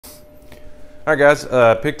All right, guys.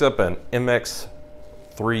 Picked up an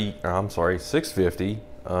MX650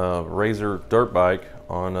 Razor dirt bike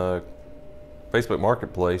on a Facebook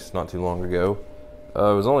Marketplace not too long ago. It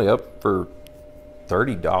was only up for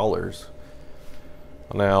 $30.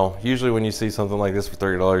 Now, usually when you see something like this for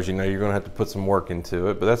 $30, you know you're going to have to put some work into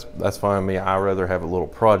it, but that's fine with me. I rather have a little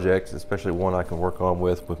project, especially one I can work on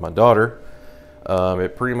with my daughter.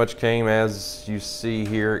 It pretty much came as you see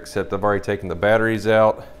here, except I've already taken the batteries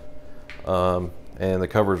out. And the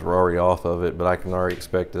covers were already off of it, but I can already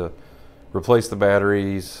expect to replace the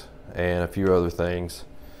batteries and a few other things.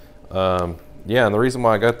 Yeah, and the reason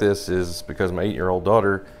why I got this is because my 8-year-old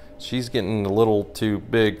daughter, she's getting a little too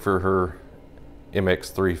big for her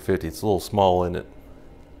MX350. It's a little small in it.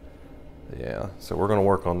 Yeah, so we're gonna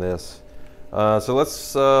work on this. So let's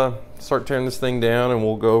start tearing this thing down, and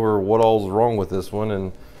we'll go over what all's wrong with this one,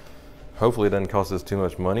 and hopefully it doesn't cost us too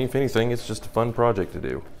much money. If anything, it's just a fun project to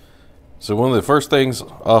do. So one of the first things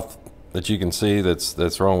off that you can see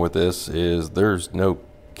that's wrong with this is there's no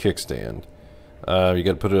kickstand. You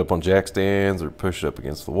got to put it up on jack stands or push it up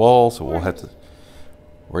against the wall. So we'll have to,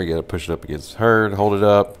 you got to push it up against her to hold it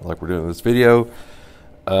up like we're doing in this video.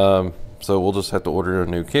 So we'll just have to order a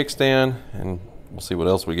new kickstand, and we'll see what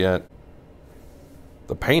else we got.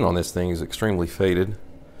 The paint on this thing is extremely faded.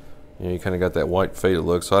 You know, you kind of got that white faded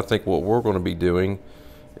look. So I think what we're going to be doing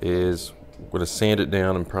is we're going to sand it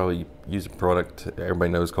down and probably use a product everybody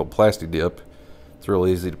knows called Plastic Dip. It's real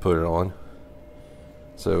easy to put it on.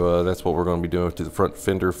 So that's what we're going to be doing to the front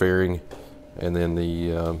fender fairing, and then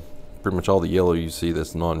the pretty much all the yellow you see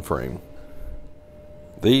that's non-frame.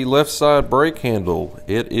 The left side brake handle,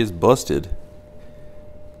 it is busted.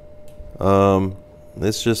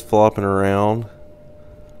 It's just flopping around,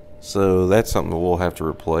 so that's something that we'll have to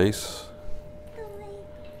replace.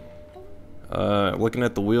 Looking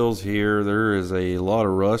at the wheels here, there is a lot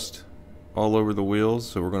of rust all over the wheels,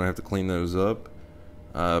 so we're going to have to clean those up.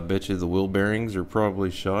 I bet you the wheel bearings are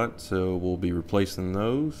probably shot, so we'll be replacing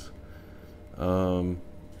those. And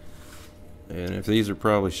if these are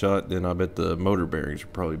probably shot, then I bet the motor bearings are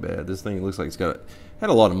probably bad. This thing looks like it's had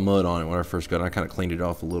a lot of mud on it when I first got it. I kind of cleaned it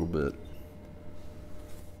off a little bit.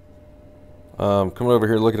 Coming over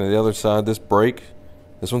here looking at the other side, this brake,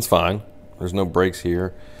 this one's fine. There's no brakes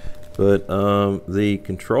here. But the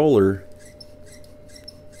controller,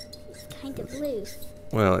 it's kind of loose.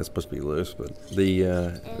 Well, it's supposed to be loose, but the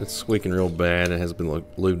it's squeaking real bad. It hasn't been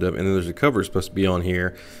lubed up, and then there's a cover supposed to be on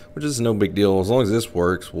here, which is no big deal. As long as this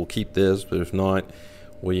works, we'll keep this. But if not,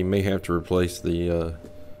 we may have to replace the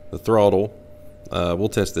throttle. We'll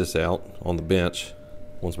test this out on the bench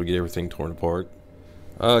once we get everything torn apart.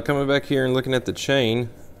 Coming back here and looking at the chain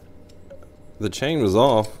was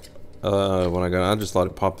off. When I just thought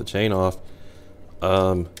it popped the chain off.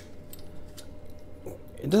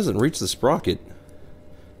 It doesn't reach the sprocket.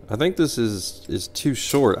 I think this is too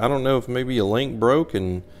short. I don't know if maybe a link broke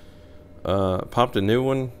and popped a new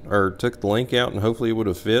one, or took the link out and hopefully it would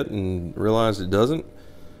have fit and realized it doesn't.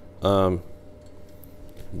 But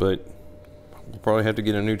we'll probably have to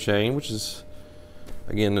get a new chain, which is,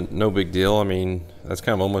 again, no big deal. I mean, that's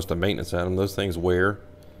kind of almost a maintenance item. Those things wear.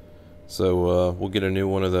 So we'll get a new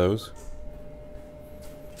one of those.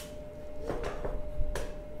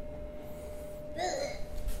 You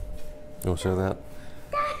want to show that?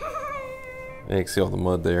 You can see all the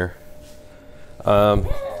mud there.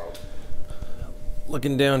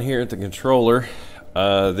 Looking down here at the controller,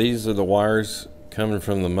 these are the wires coming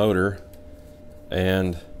from the motor,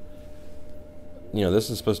 and you know, this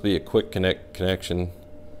is supposed to be a quick connection,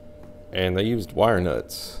 and they used wire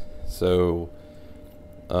nuts. So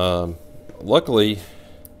luckily,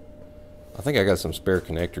 I think I got some spare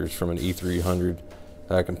connectors from an E300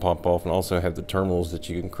 that I can pop off, and also have the terminals that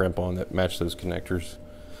you can crimp on that match those connectors.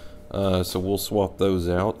 So we'll swap those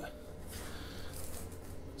out.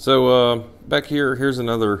 So back here, here's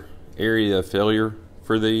another area of failure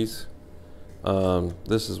for these.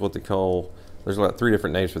 This is what they call, there's about 3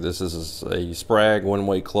 different names for this. This is a sprag,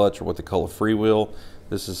 one-way clutch, or what they call a freewheel.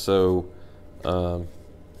 This is so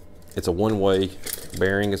it's a one-way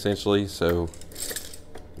bearing essentially, so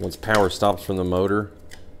once power stops from the motor,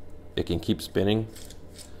 it can keep spinning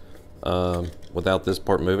without this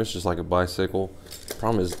part moving. It's just like a bicycle. The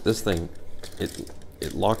problem is this thing, it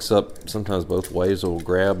locks up sometimes both ways. It will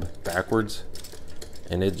grab backwards,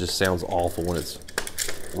 and it just sounds awful when it's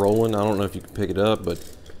rolling. I don't know if you can pick it up, but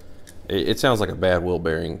it sounds like a bad wheel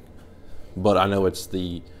bearing. But I know it's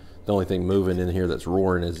the only thing moving in here that's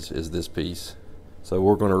roaring is this piece. So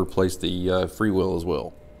we're going to replace the freewheel as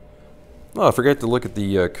well. Oh, I forgot to look at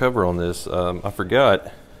the cover on this. I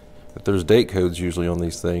forgot that there's date codes usually on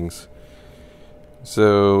these things.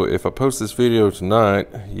 So if I post this video tonight,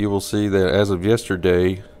 you will see that as of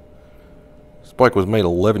yesterday, this bike was made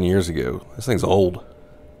 11 years ago. This thing's old.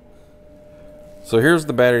 So here's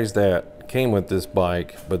the batteries that came with this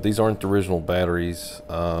bike, but these aren't the original batteries.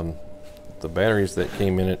 The batteries that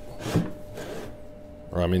came in it,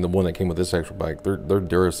 or I mean the one that came with this actual bike, they're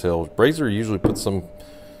Duracell. Razor usually puts some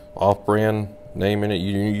off-brand name in it.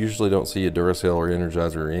 You usually don't see a Duracell or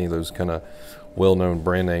Energizer or any of those kind of well-known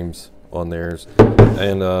brand names on theirs.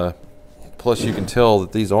 And plus you can tell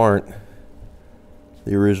that these aren't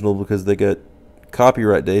the original because they got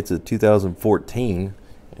copyright dates of 2014.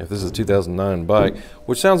 If this is a 2009 bike,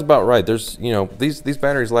 which sounds about right. There's, you know, these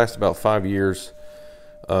batteries last about 5 years.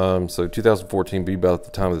 So 2014 be about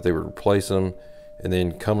the time that they would replace them, and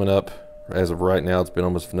then coming up as of right now, it's been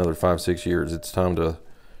almost another 5-6 years. It's time to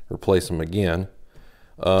replace them again.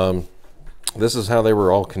 This is how they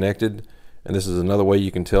were all connected, and this is another way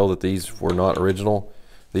you can tell that these were not original.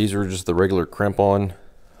 These are just the regular crimp-on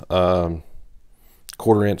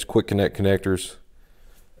 1/4-inch quick connect connectors,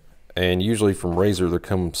 and usually from Razor they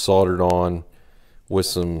come soldered on with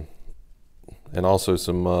some, and also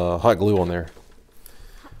some hot glue on there.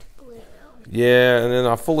 Yeah, and then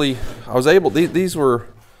I was able, these were,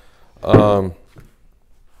 a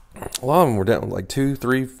lot of them were down like 2,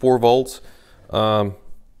 3, 4 volts. I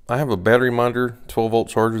have a battery monitor 12-volt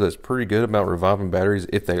charger that's pretty good about reviving batteries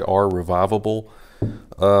if they are revivable.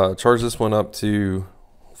 Charged this one up to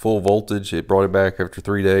full voltage. It brought it back after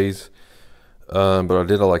 3 days. But I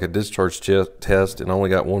did like a discharge test and only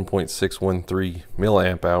got 1.613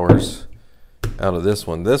 milliamp hours out of this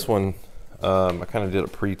one. This one, I kind of did a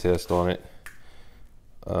pre-test on it.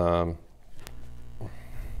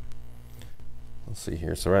 Let's see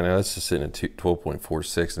here. So right now it's just sitting at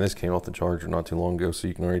 12.46, and this came off the charger not too long ago, so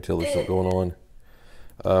you can already tell there's something going on.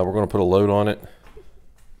 We're going to put a load on it.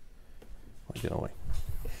 Get away.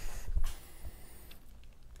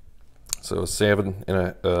 So a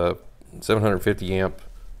 750 amp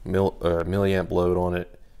milliamp load on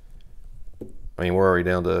it. I mean, we're already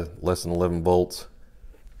down to less than 11 volts,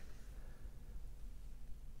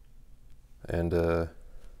 and you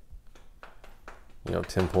know,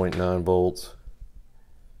 10.9 volts.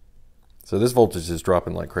 So this voltage is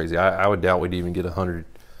dropping like crazy. I would doubt we'd even get 100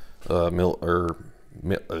 milliamp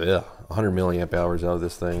hours out of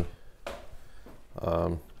this thing.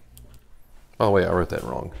 By the way, I wrote that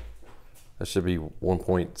wrong. That should be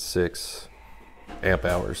 1.6 amp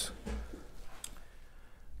hours.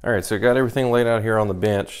 All right, so I got everything laid out here on the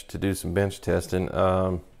bench to do some bench testing.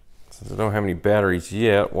 Since I don't have any batteries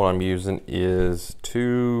yet, what I'm using is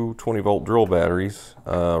two 20-volt drill batteries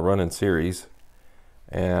running series.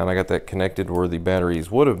 And I got that connected where the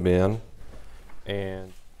batteries would have been,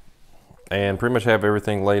 and pretty much have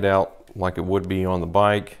everything laid out like it would be on the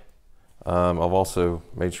bike. I've also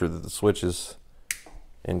made sure that the switch is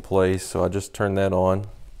in place, so I just turned that on.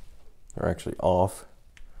 They're actually off.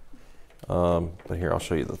 But here, I'll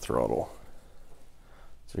show you the throttle.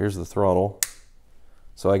 So here's the throttle.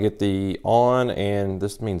 So I get the on, and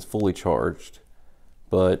this means fully charged.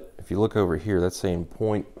 But if you look over here, that's saying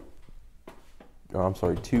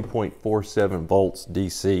 2.47 volts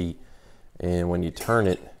DC, and when you turn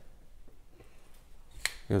it,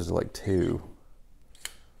 it goes to like 2.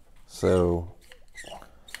 So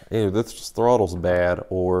either this throttle's bad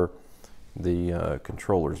or the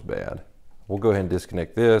controller's bad. We'll go ahead and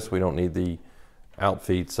disconnect this. We don't need the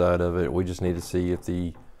outfeed side of it. We just need to see if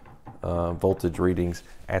the voltage readings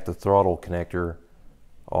at the throttle connector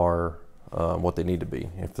are what they need to be.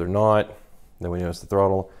 If they're not, then we know it's the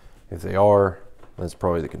throttle. If they are, that's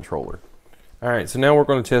probably the controller. All right, so now we're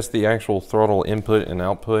going to test the actual throttle input and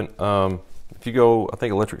output. If you go, I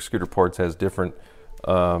think Electric Scooter Parts has different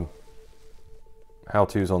how-tos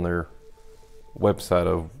on their website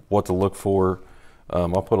of what to look for.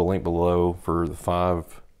 I'll put a link below for the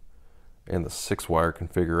 5 and the 6-wire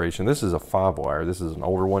configuration. This is a 5-wire. This is an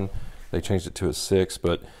older one. They changed it to a 6,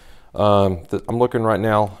 but I'm looking right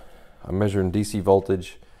now. I'm measuring DC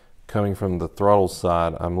voltage coming from the throttle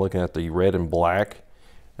side. I'm looking at the red and black,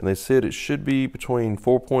 and they said it should be between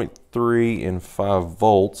 4.3 and 5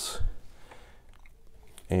 volts.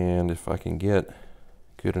 And if I can get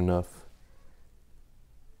good enough,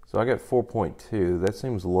 so I got 4.2. That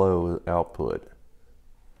seems low output.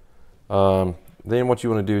 Then what you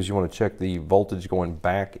want to do is you want to check the voltage going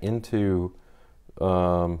back into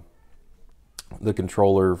the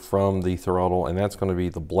controller from the throttle, and that's going to be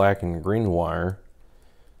the black and green wire.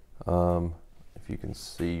 If you can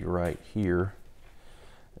see right here,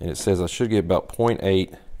 and it says I should get about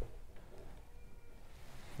 0.8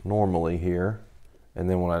 normally here, And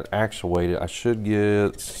then when I actuate it, I should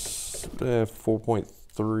get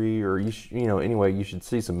 4.3, or you know, anyway, you should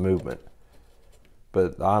see some movement.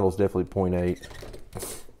 But the idle's definitely 0.8.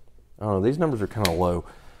 I don't know, these numbers are kind of low.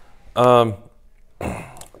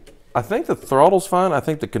 I think the throttle's fine. I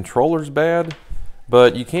think the controller's bad,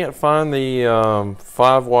 but you can't find the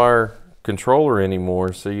 5-wire controller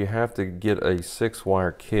anymore, so you have to get a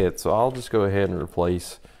 6-wire kit. So I'll just go ahead and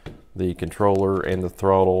replace the controller and the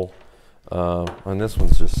throttle. And this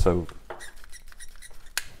one's just so,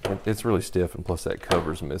 it's really stiff, and plus that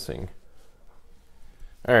cover's missing.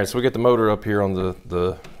 All right, so we got the motor up here on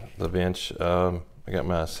the bench. I got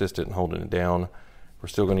my assistant holding it down. We're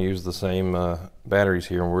still going to use the same batteries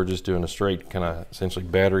here, and we're just doing a straight kind of essentially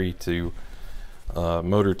battery to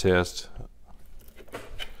motor test.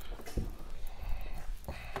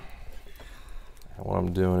 And what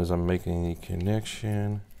I'm doing is I'm making the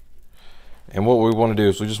connection. And what we want to do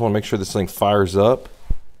is we just want to make sure this thing fires up.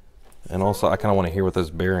 And also I kind of want to hear what those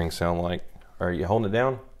bearings sound like. Are you holding it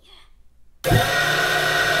down?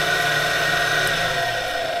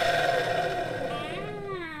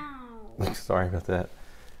 Sorry about that.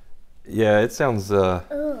 Yeah, it sounds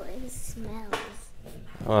Oh, it smells.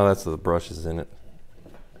 oh, that's the brushes in it.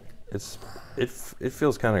 It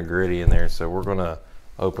feels kind of gritty in there, so we're gonna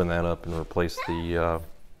open that up and replace the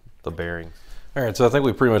bearings. All right, so I think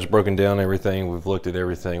we've pretty much broken down everything. We've looked at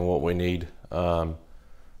everything, what we need.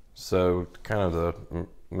 So kind of to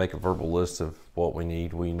make a verbal list of what we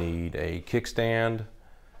need a kickstand,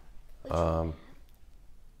 a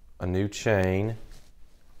new chain,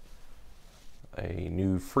 a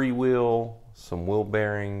new freewheel, some wheel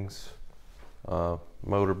bearings,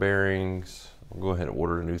 motor bearings. We'll go ahead and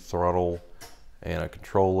order a new throttle and a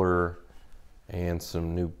controller and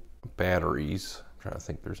some new batteries. I'm trying to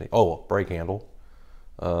think if there's any, oh, a brake handle,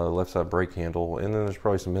 left side brake handle, and then there's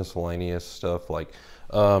probably some miscellaneous stuff like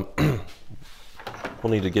we'll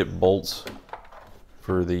need to get bolts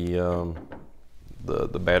for the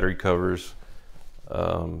battery covers,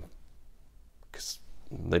 because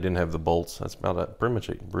they didn't have the bolts. That's about it. Pretty much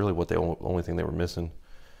really what the only thing they were missing.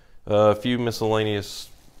 A few miscellaneous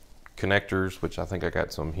connectors, which I think I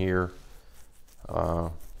got some here,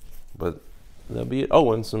 but that'll be it.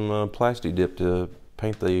 Oh, and some plastic dip to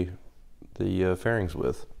paint the fairings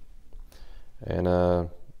with, and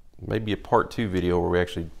maybe a part 2 video where we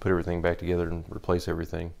actually put everything back together and replace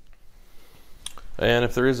everything. And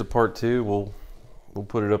if there is a part 2, we'll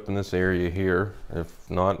put it up in this area here. If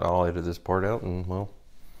not, I'll edit this part out, and well,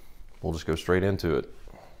 we'll just go straight into it.